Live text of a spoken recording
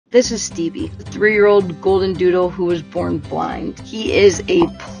This is Stevie, the 3-year-old golden doodle who was born blind. He is a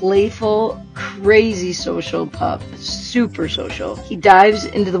playful, crazy social pup, super social. He dives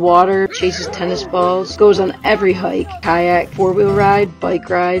into the water, chases tennis balls, goes on every hike, kayak, 4-wheel ride, bike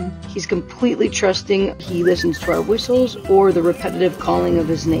ride. He's completely trusting. He listens to our whistles or the repetitive calling of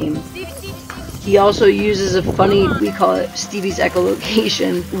his name. He also uses a funny, we call it Stevie's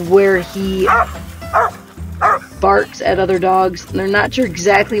echolocation, where he barks at other dogs. They're not sure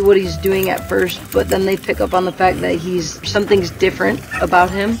exactly what he's doing at first, but then they pick up on the fact that something's different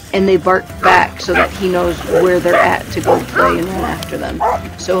about him, and they bark back so that he knows where they're at to go play and run after them.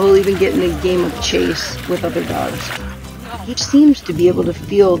 So he'll even get in a game of chase with other dogs. He seems to be able to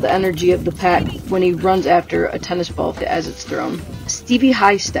feel the energy of the pack when he runs after a tennis ball as it's thrown. Stevie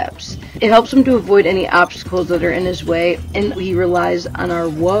high steps. It helps him to avoid any obstacles that are in his way, and he relies on our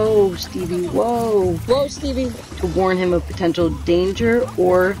 "whoa, Stevie, whoa, whoa, Stevie" to warn him of potential danger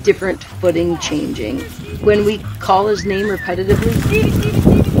or different footing changing. When we call his name repetitively,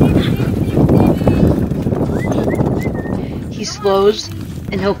 he slows,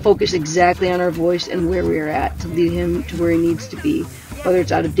 and he'll focus exactly on our voice and where we are at to lead him to where he needs to be, whether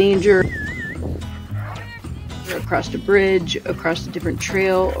it's out of danger, across a bridge, across a different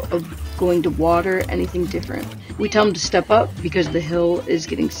trail, of going to water, anything different. We tell him to step up because the hill is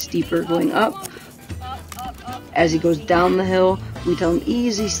getting steeper going up. As he goes down the hill, we tell him,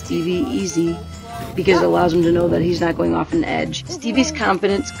 "Easy, Stevie, easy," because it allows him to know that he's not going off an edge. Stevie's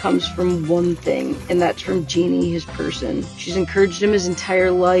confidence comes from one thing, and that's from Jeannie, his person. She's encouraged him his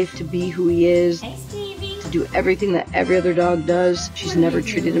entire life to be who he is, to do everything that every other dog does. She's never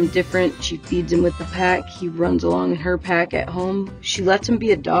treated him different. She feeds him with the pack. He runs along in her pack at home. She lets him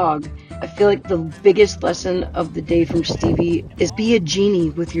be a dog. I feel like the biggest lesson of the day from Stevie is be a genie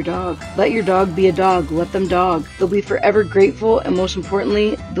with your dog. Let your dog be a dog. Let them dog. They'll be forever grateful, and most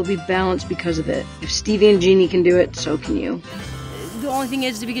importantly, they'll be balanced because of it. If Stevie and Jeannie can do it, so can you. The only thing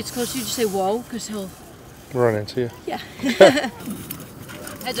is, if he gets close to you, just say whoa, because he'll run into you. Yeah.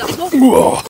 Heads up. Whoa.